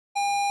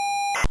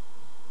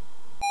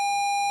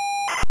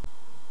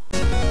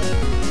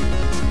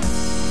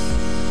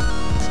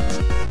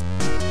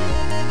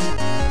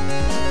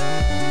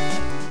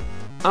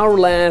Our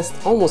last,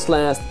 almost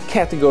last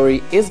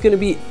category is gonna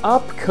be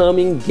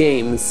upcoming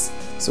games.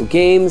 So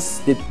games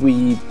that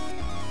we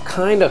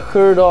kinda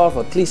heard of,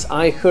 at least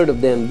I heard of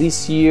them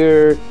this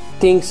year,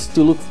 things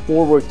to look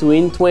forward to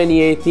in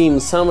 2018,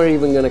 some are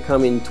even gonna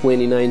come in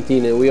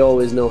 2019, and we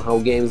always know how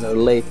games are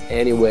late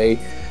anyway.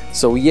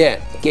 So yeah,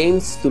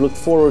 games to look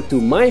forward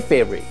to, my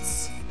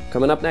favorites,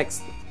 coming up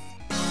next.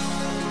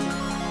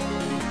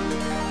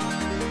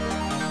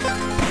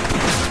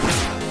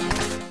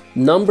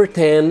 Number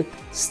 10,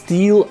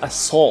 Steel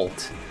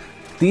Assault.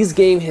 This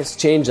game has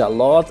changed a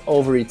lot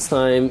over its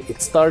time.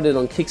 It started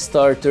on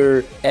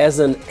Kickstarter as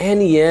an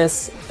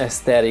NES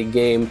aesthetic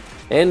game,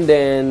 and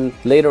then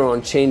later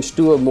on changed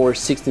to a more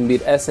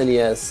 16-bit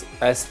SNES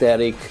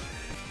aesthetic.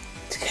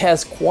 It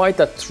has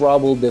quite a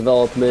troubled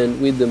development,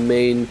 with the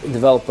main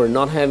developer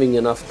not having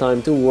enough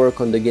time to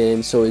work on the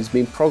game, so it's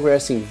been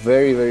progressing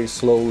very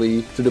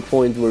slowly to the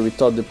point where we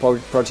thought the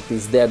project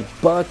is dead.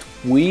 But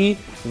we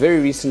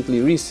very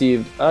recently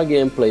received a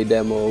gameplay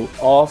demo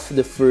of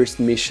the first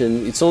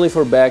mission. It's only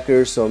for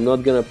backers, so I'm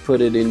not gonna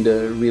put it in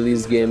the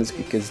release games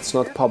because it's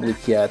not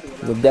public yet,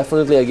 but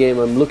definitely a game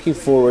I'm looking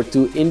forward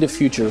to in the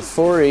future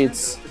for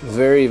its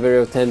very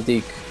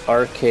authentic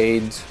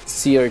arcade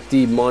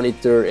CRT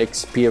monitor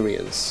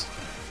experience.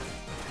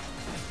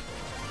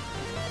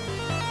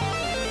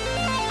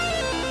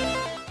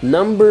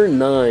 Number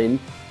 9,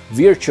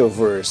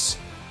 Virtuaverse.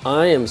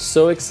 I am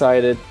so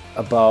excited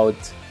about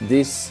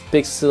this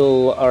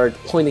pixel art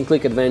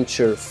point-and-click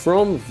adventure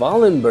from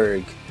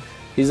Wallenberg.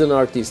 He's an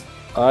artist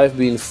I've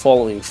been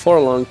following for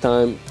a long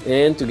time,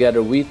 and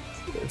together with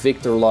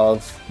Victor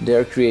Love,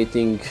 they're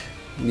creating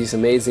this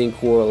amazing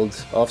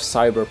world of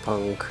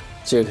cyberpunk.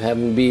 So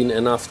having been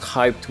enough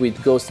hyped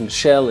with Ghost in the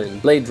Shell and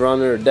Blade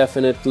Runner,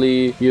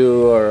 definitely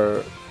you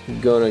are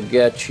gonna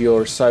get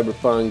your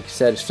cyberpunk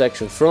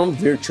satisfaction from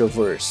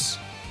Virtuaverse.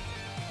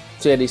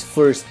 So yeah, this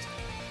first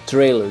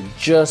trailer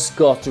just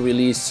got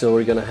released, so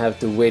we're gonna have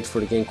to wait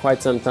for the game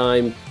quite some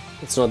time.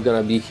 It's not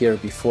gonna be here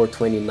before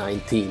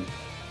 2019.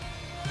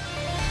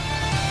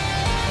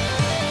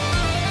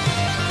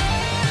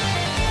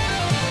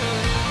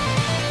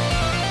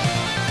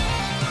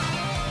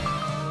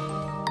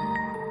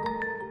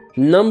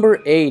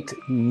 Number 8,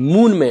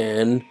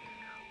 Moonman,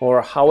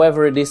 or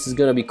however this is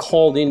gonna be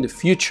called in the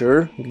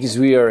future, because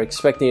we are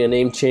expecting a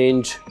name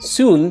change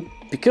soon,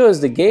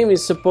 because the game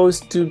is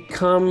supposed to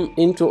come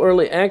into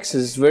early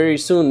access very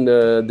soon.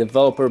 The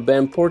developer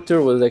Ben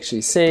Porter was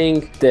actually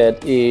saying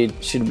that it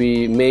should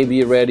be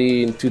maybe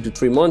ready in 2 to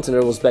 3 months, and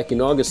it was back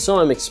in August, so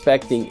I'm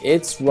expecting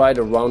it's right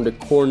around the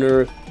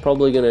corner.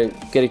 Probably gonna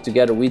get it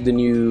together with the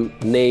new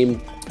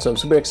name, so I'm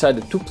super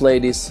excited to play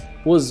this.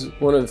 Was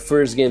one of the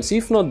first games,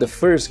 if not the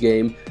first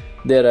game,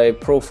 that I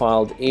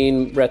profiled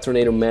in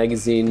Retronator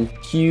magazine.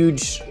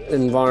 Huge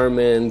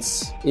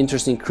environments,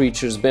 interesting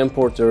creatures. Ben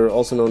Porter,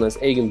 also known as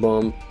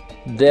Eigenbaum,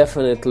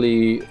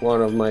 definitely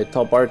one of my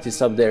top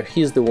artists up there.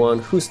 He's the one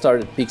who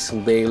started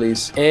Pixel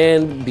Dailies,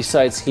 and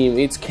besides him,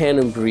 it's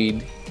Cannon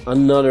Breed,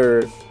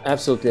 another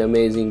absolutely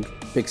amazing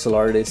pixel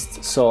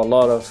artist. So a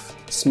lot of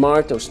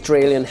smart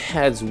Australian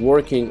heads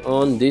working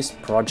on this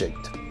project.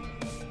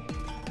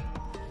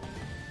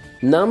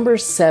 Number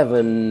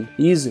 7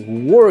 is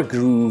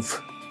Wargroove.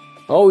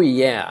 Oh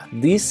yeah,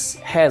 this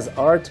has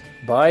art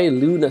by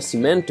Lou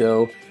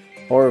Nascimento,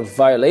 or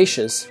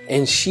Violacious,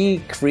 and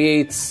she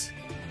creates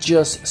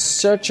just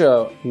such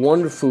a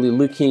wonderfully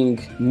looking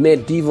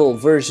medieval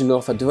version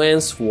of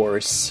Advance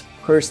Wars.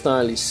 Her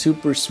style is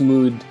super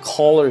smooth,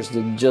 colors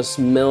that just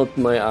melt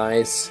my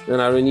eyes,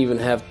 and I don't even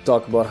have to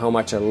talk about how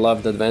much I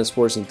loved Advance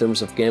Wars in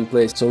terms of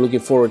gameplay, so looking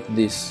forward to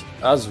this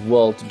as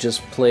well, to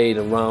just play it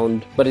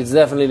around. But it's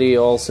definitely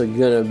also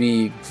gonna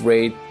be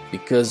great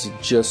because it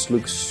just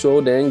looks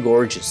so dang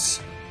gorgeous.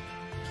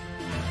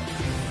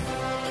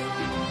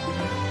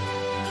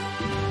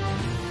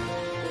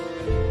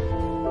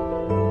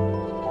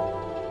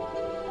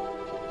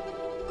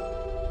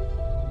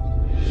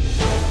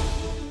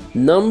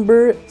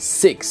 Number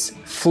 6,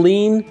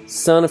 Fleen,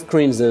 Son of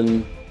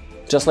Crimson.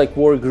 Just like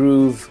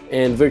Wargroove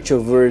and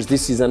Virtuaverse,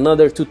 this is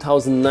another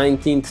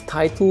 2019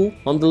 title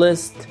on the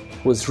list.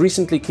 Was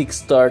recently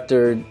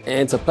kickstarted, and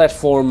it's a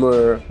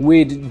platformer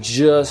with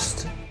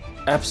just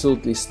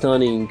absolutely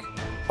stunning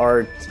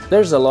art.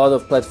 There's a lot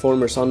of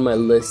platformers on my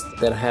list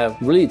that have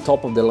really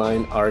top of the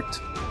line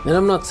art, and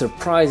I'm not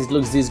surprised it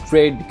looks this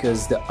great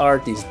because the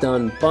art is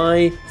done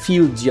by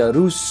Phil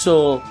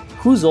Giarusso,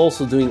 who's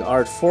also doing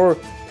art for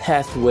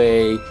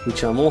Pathway,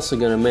 which I'm also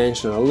gonna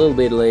mention a little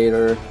bit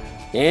later,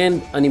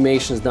 and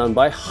animations done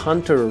by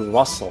Hunter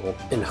Russell,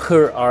 and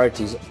her art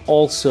is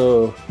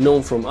also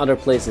known from other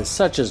places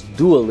such as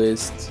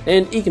Duelist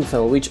and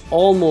Ikenfell, which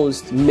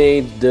almost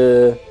made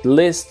the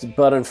list,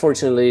 but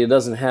unfortunately it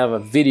doesn't have a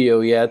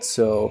video yet,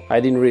 so I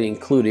didn't really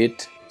include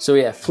it. So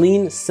yeah,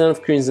 Fleen, Son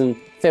of Crimson,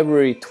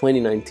 February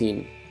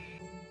 2019.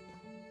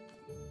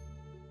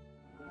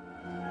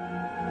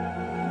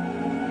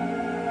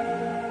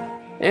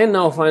 And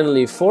now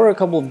finally, for a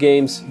couple of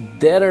games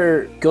that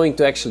are going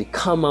to actually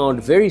come out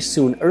very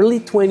soon, early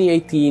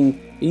 2018,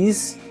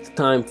 is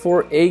time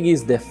for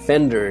Aegis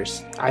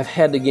Defenders. I've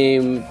had the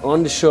game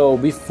on the show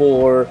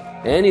before,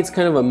 and it's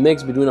kind of a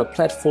mix between a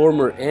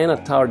platformer and a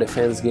tower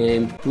defense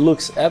game.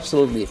 Looks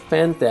absolutely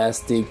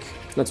fantastic.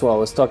 That's why I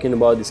was talking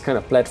about, these kind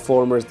of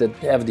platformers that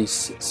have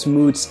this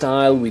smooth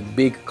style with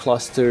big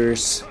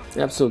clusters.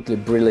 Absolutely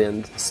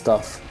brilliant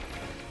stuff.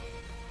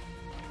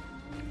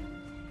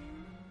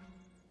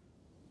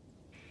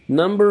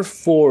 Number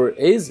 4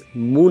 is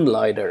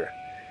Moonlighter.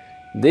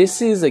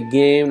 This is a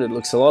game that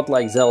looks a lot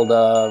like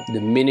Zelda, the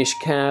Minish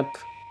Cap.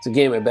 It's a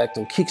game I backed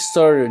on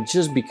Kickstarter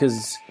just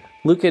because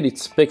look at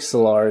its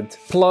pixel art.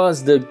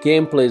 Plus the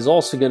gameplay is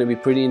also going to be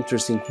pretty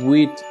interesting,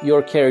 with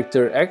your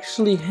character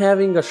actually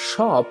having a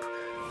shop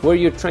where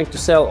you're trying to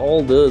sell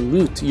all the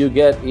loot you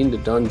get in the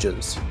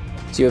dungeons.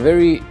 So a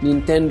very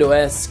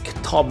Nintendo-esque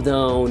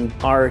top-down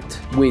art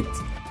with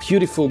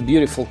beautiful,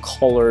 beautiful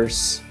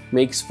colors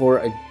makes for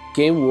a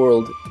game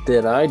world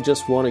that I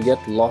just want to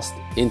get lost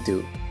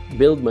into.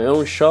 Build my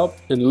own shop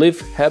and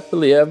live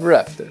happily ever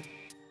after.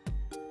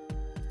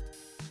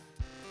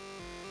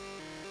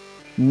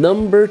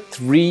 Number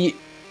 3,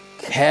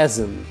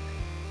 Chasm.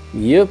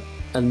 Yep,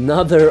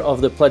 another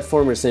of the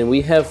platformers, and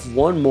we have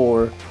one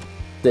more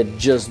that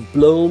just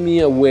blow me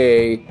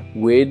away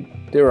with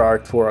their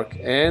artwork.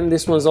 And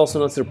this one's also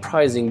not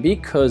surprising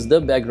because the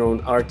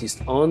background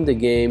artist on the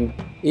game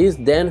is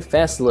Dan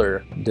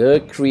Fassler,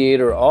 the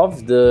creator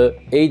of the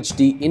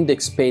HD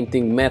index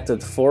painting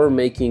method for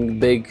making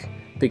big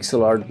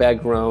pixel art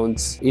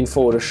backgrounds in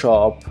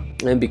Photoshop,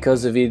 and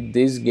because of it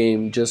this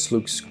game just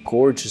looks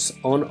gorgeous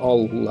on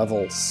all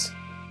levels.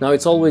 Now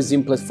it's always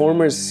in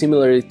platformers,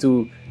 similarly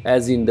to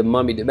as in the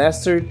Mummy the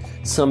Bastard.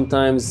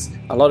 Sometimes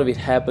a lot of it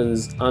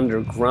happens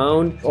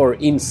underground or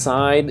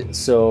inside,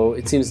 so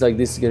it seems like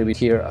this is going to be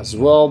here as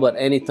well, but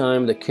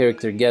anytime the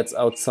character gets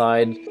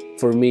outside,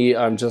 for me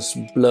I'm just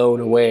blown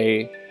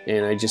away,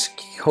 and I just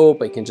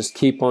hope I can just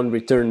keep on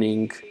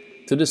returning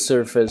to the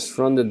surface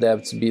from the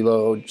depths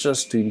below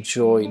just to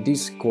enjoy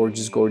this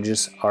gorgeous,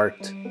 gorgeous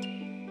art.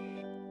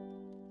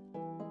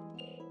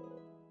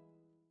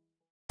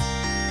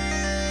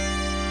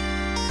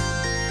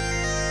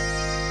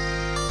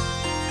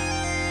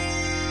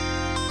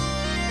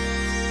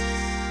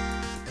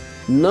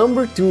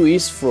 Number 2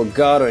 is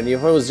Forgotten.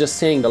 If I was just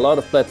saying a lot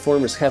of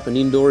platformers happen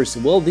indoors,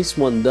 well, this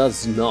one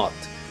does not.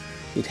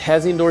 It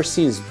has indoor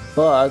scenes,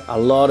 but a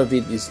lot of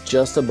it is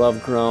just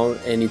above ground,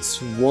 and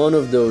it's one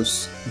of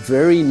those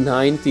very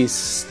 90s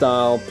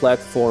style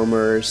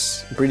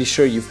platformers. I'm pretty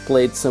sure you've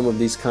played some of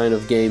these kind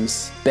of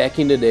games back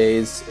in the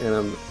days, and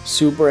I'm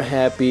super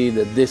happy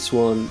that this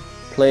one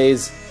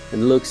plays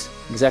and looks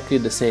exactly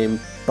the same,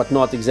 but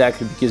not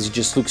exactly, because it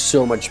just looks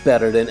so much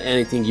better than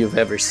anything you've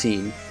ever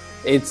seen.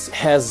 It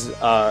has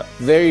a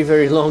very,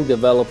 very long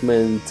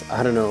development,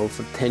 I don't know,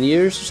 for 10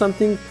 years or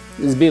something.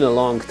 It's been a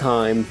long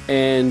time,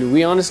 and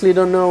we honestly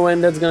don't know when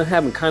that's gonna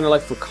happen. Kind of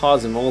like for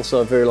Cosm, also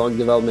a very long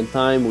development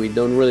time. We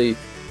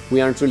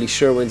aren't really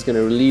sure when it's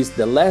gonna release.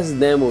 The last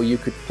demo you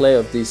could play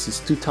of this is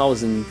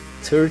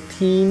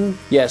 2013.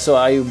 Yeah, so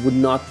I would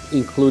not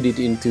include it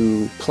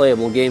into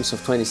playable games of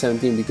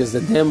 2017 because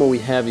the demo we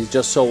have is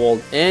just so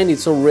old and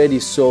it's already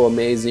so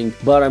amazing.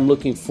 But I'm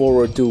looking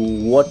forward to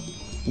what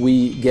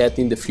we get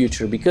in the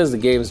future because the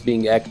game is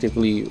being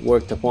actively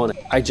worked upon.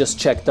 I just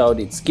checked out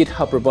its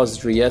GitHub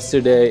repository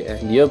yesterday,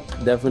 and yep,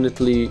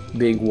 definitely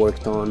being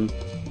worked on.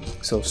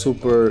 So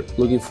super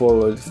looking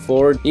forward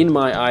for, in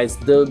my eyes,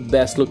 the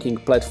best looking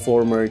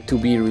platformer to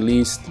be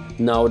released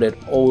now that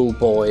Old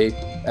Boy,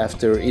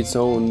 after its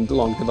own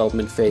long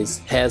development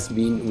phase, has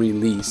been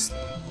released.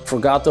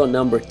 Forgotten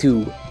number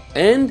 2.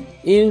 And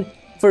in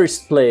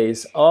first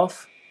place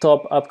of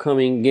top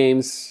upcoming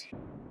games,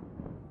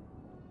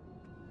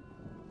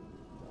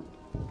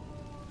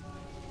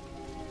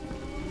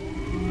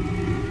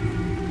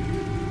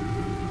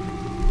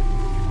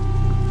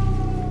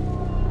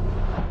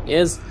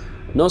 is,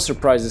 no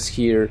surprises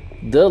here,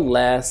 The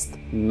Last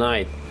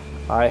Night.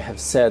 I have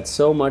said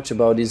so much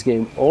about this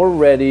game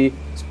already,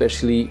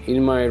 especially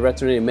in my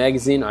Retronator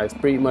magazine. I've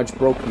pretty much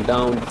broken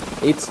down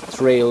its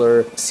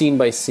trailer scene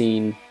by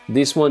scene.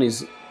 This one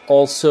is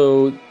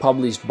also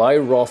published by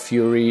Raw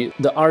Fury.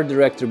 The art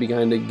director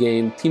behind the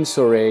game, Tim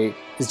Soray,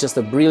 is just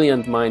a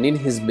brilliant mind in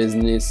his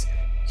business.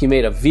 He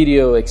made a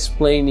video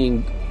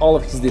explaining all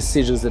of his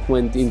decisions that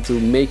went into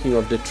making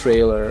of the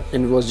trailer,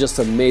 and it was just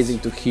amazing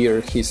to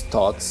hear his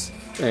thoughts.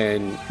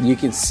 And you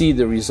can see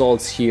the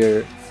results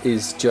here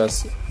is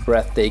just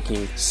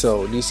breathtaking.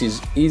 So this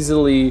is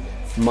easily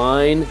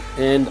mine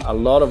and a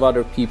lot of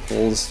other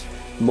people's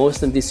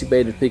most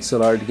anticipated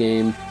pixel art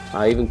game.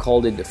 I even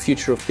called it the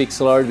future of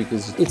pixel art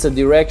because it's a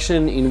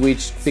direction in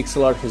which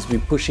pixel art has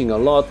been pushing a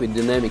lot with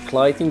dynamic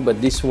lighting, but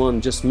this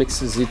one just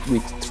mixes it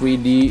with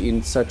 3D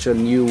in such a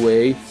new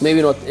way.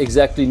 Maybe not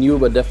exactly new,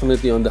 but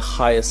definitely on the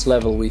highest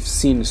level we've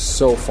seen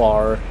so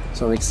far.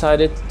 So I'm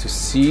excited to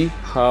see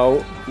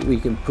how we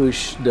can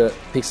push the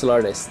pixel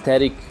art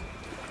aesthetic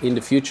in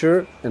the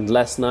future, and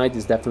Last Night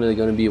is definitely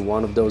going to be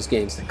one of those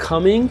games.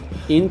 Coming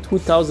in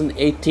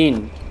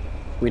 2018.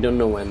 We don't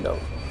know when though.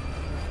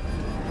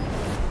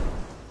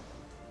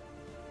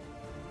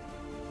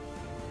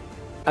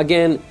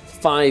 Again,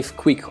 5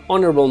 quick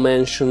honorable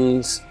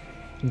mentions.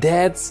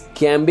 Dad's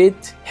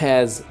Gambit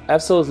has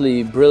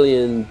absolutely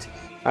brilliant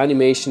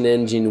animation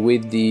engine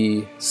with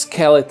the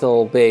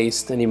skeletal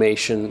based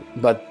animation,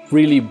 but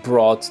really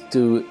brought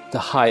to the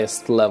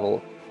highest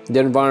level. The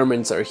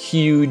environments are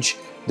huge,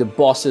 the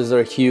bosses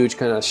are huge,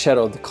 kind of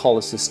Shadow of the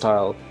Colossus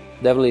style.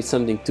 Definitely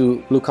something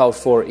to look out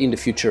for in the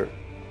future.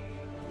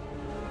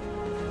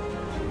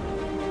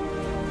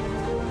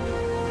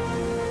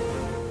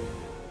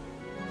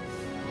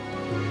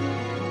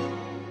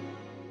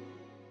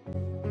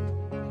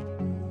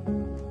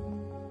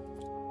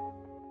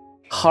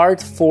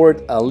 Hard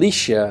Fort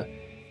Alicia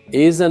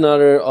is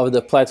another of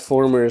the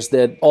platformers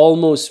that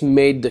almost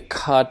made the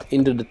cut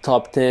into the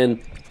top 10,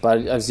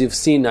 but as you've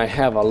seen, I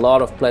have a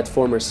lot of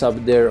platformers up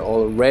there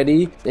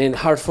already, and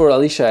Hard Fort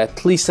Alicia,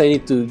 at least I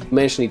need to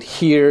mention it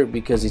here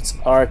because its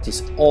art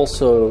is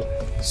also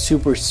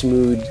super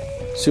smooth,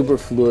 super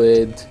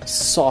fluid,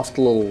 soft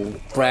little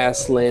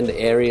grassland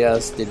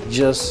areas that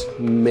just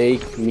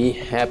make me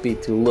happy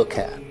to look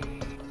at.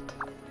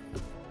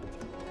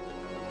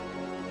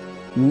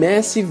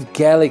 Massive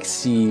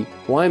Galaxy.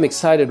 Why I'm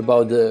excited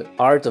about the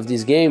art of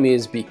this game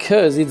is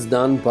because it's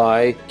done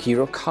by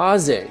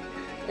Kirokaze,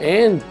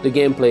 and the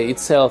gameplay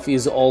itself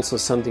is also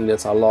something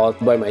that's a lot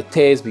by my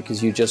taste,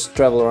 because you just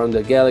travel around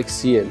the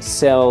galaxy and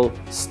sell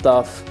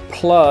stuff,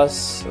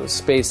 plus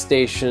space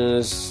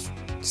stations,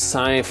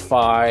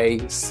 sci-fi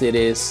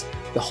cities.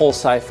 The whole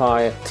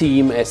sci-fi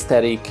theme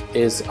aesthetic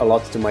is a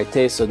lot to my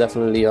taste, so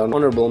definitely an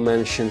honorable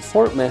mention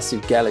for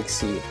Massive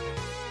Galaxy.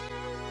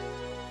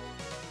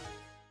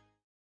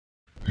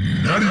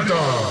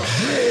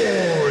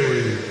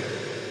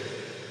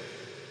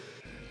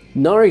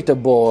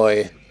 Narita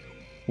Boy.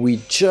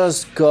 We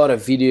just got a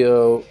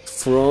video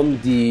from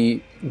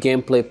the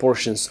gameplay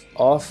portions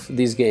of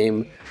this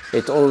game.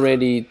 It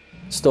already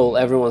stole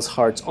everyone's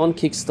hearts on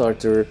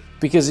Kickstarter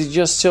because it's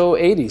just so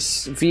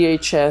 80s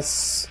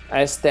VHS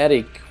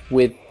aesthetic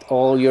with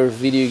all your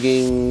video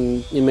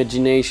game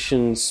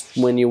imaginations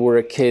when you were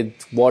a kid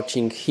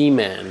watching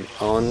He-Man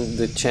on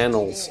the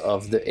channels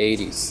of the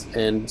 80s.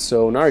 And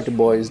so Narita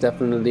Boy is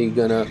definitely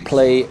gonna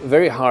play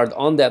very hard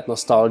on that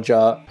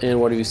nostalgia,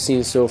 and what we've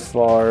seen so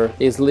far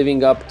is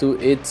living up to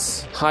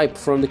its hype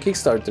from the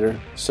Kickstarter.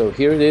 So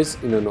here it is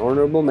in an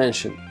honorable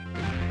mention.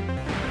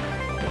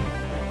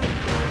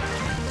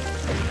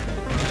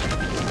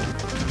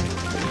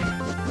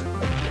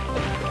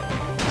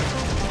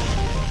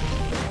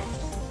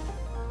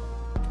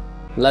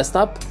 Last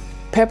up,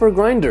 Pepper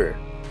Grinder.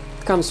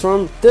 It comes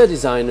from the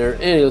designer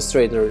and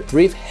illustrator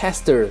Reeve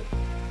Hester.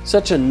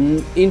 Such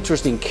an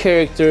interesting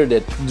character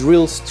that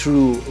drills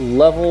through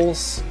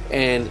levels,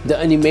 and the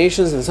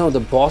animations and some of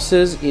the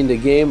bosses in the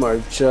game are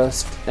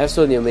just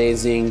absolutely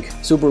amazing.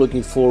 Super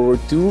looking forward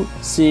to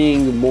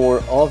seeing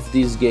more of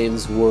this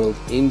game's world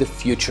in the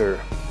future.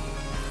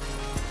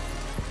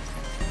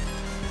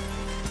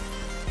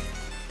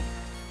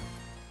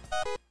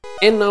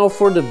 And now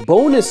for the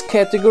bonus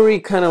category,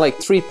 kind of like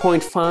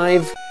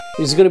 3.5,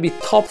 it's gonna be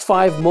top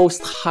 5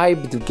 most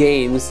hyped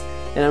games,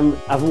 and I'm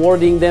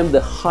awarding them the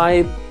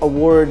hype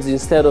awards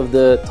instead of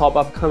the top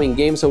upcoming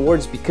games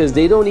awards because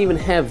they don't even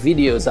have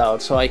videos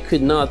out, so I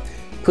could not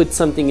put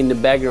something in the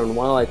background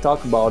while I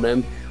talk about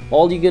them.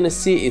 All you're gonna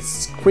see is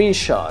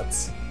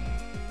screenshots.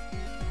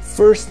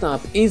 First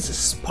up is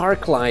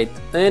Sparklight,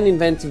 an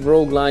inventive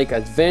roguelike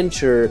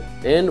adventure,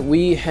 and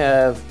we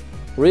have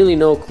really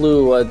no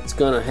clue what's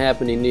gonna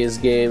happen in this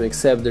game,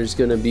 except there's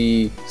gonna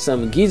be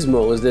some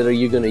gizmos that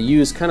you're gonna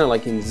use kind of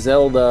like in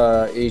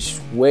Zelda-ish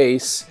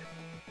ways.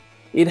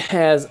 It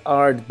has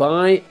art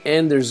by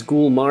Anders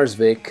Gul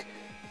Marsvik,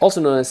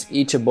 also known as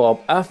Ichibob,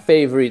 a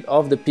favorite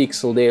of the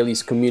Pixel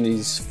Daily's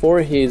communities for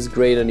his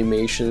great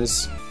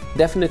animations.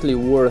 Definitely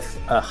worth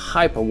a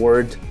hype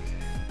award.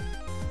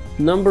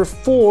 Number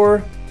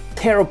 4,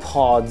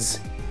 Theropods.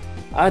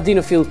 A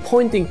Dinofield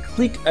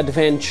point-and-click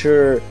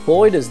adventure.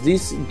 Boy, does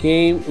this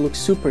game look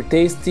super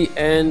tasty,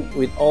 and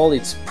with all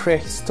its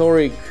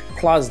prehistoric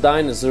plus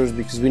dinosaurs,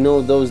 because we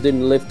know those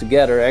didn't live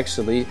together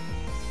actually.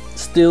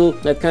 Still,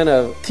 that kind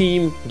of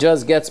theme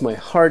just gets my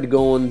heart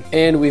going.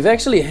 And we've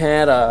actually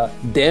had a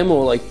demo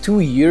like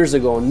 2 years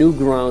ago on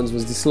Newgrounds.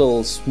 Was this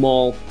little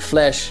small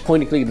flash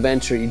point-and-click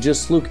adventure. It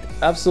just looked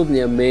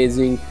absolutely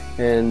amazing,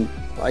 and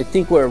I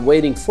think we're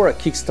waiting for a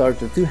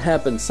Kickstarter to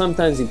happen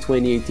sometimes in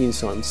 2018,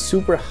 so I'm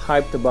super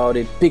hyped about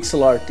it.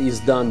 Pixel art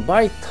is done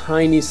by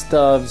Tiny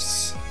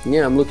Stuffs.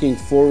 Yeah, I'm looking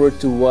forward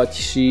to what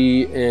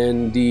she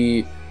and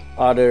the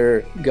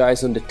other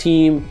guys on the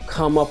team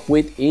come up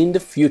with in the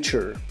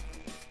future.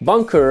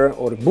 Bunker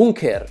or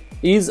Bunker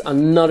is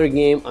another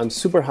game I'm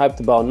super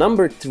hyped about.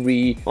 Number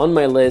 3 on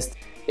my list.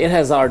 It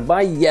has art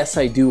by Yes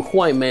I Do,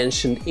 who I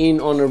mentioned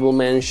in honorable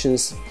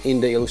mentions in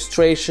the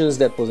illustrations.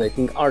 That was, I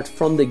think, art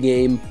from the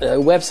game.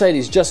 The website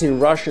is just in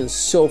Russian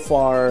so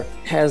far.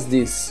 Has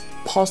this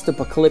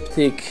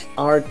post-apocalyptic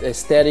art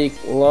aesthetic.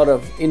 A lot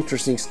of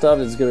interesting stuff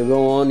that's gonna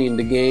go on in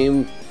the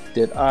game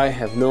that I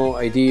have no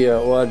idea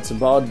what it's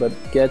about, but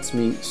gets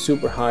me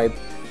super hyped.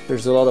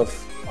 There's a lot of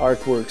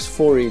artworks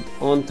for it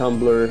on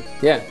Tumblr.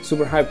 Yeah,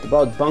 super hyped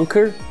about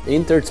Bunker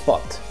in third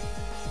spot.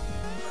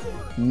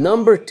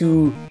 Number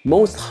 2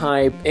 most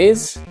hype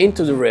is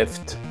Into the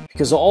Rift,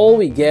 because all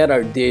we get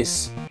are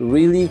these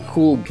really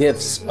cool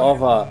gifs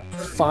of a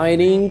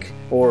fighting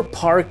or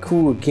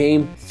parkour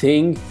game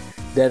thing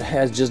that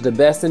has just the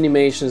best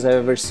animations I've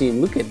ever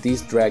seen. Look at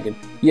this dragon.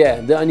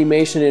 Yeah, the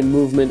animation and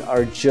movement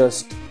are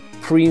just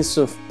Prince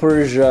of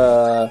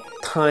Persia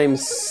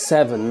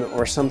 ×7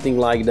 or something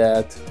like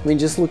that. I mean,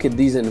 just look at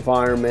these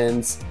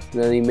environments,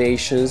 the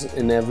animations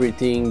and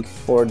everything,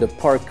 or the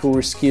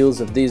parkour skills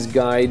of this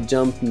guy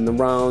jumping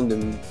around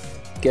and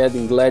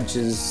getting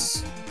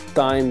ledges,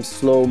 time,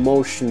 slow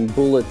motion,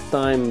 bullet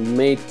time,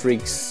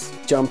 matrix,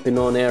 jumping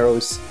on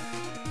arrows.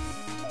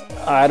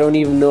 I don't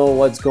even know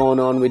what's going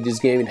on with this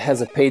game. It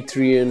has a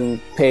Patreon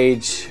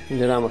page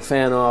that I'm a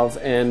fan of,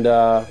 and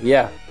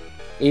yeah,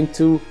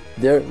 Into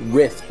the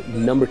Rift,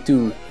 number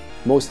 2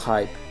 most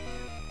hype.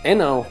 And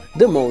now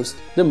the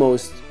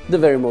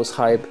very most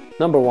hype,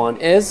 number 1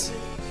 is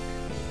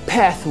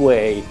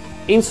Pathway: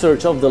 In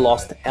Search of the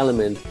Lost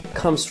Element.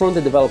 Comes from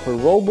the developer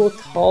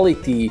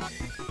Robotality,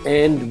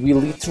 and we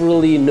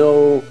literally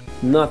know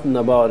nothing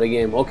about the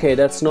game. Okay,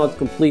 that's not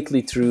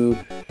completely true.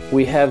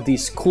 We have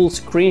these cool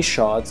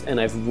screenshots, and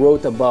I've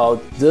wrote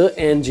about the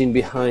engine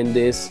behind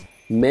this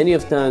many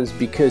of times,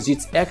 because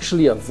it's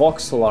actually a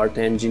voxel art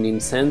engine in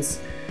sense.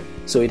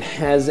 So it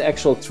has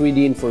actual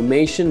 3D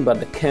information, but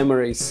the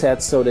camera is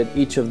set so that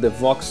each of the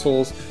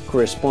voxels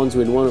corresponds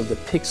with one of the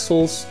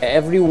pixels.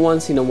 Every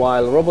once in a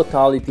while,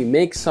 Robotality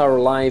makes our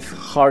life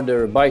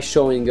harder by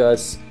showing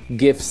us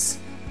GIFs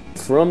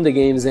from the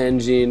game's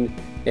engine,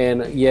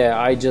 and yeah,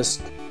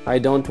 I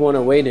don't want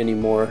to wait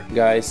anymore,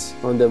 guys.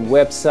 On the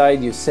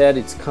website you said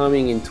it's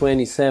coming in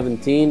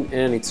 2017,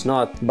 and it's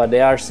not, but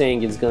they are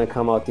saying it's gonna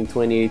come out in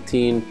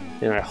 2018,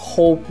 and I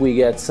hope we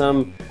get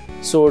some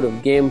sort of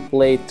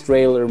gameplay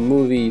trailer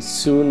movie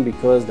soon,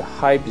 because the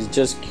hype is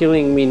just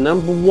killing me.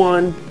 Number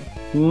 1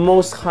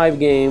 most hype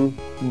game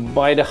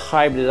by the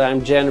hype that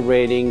I'm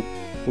generating,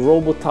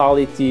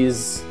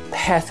 Robotality's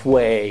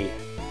Pathway.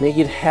 Make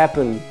it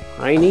happen.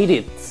 I need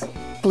it.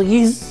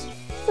 Please.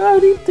 I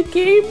need the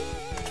game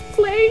to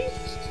play.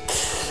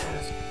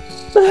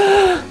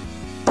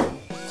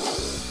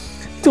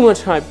 Too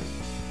much hype.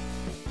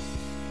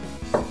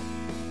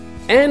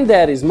 And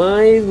that is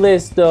my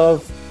list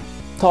of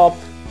top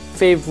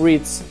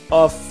favorites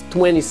of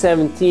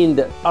 2017,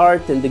 the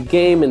art and the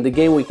game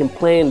we can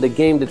play and the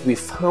game that we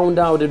found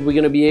out that we're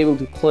gonna be able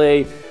to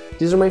play.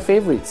 These are my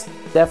favorites.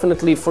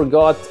 Definitely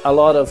forgot a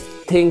lot of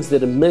things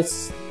that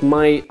missed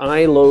my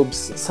eye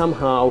lobes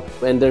somehow,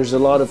 and there's a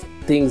lot of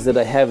things that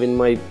I have in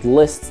my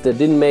lists that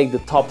didn't make the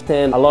top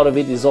 10. A lot of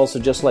it is also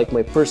just like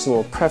my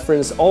personal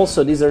preference.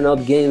 Also, these are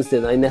not games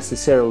that I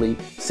necessarily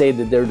say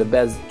that they're the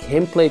best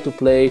gameplay to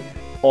play,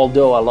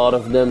 although a lot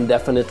of them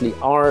definitely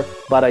are,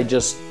 but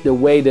the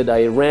way that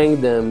I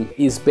rank them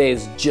is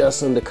based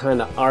just on the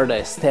kind of art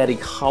aesthetic.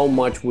 How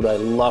much would I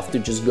love to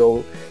just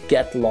go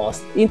get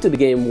lost into the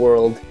game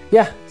world.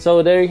 Yeah,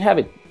 so there you have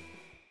it.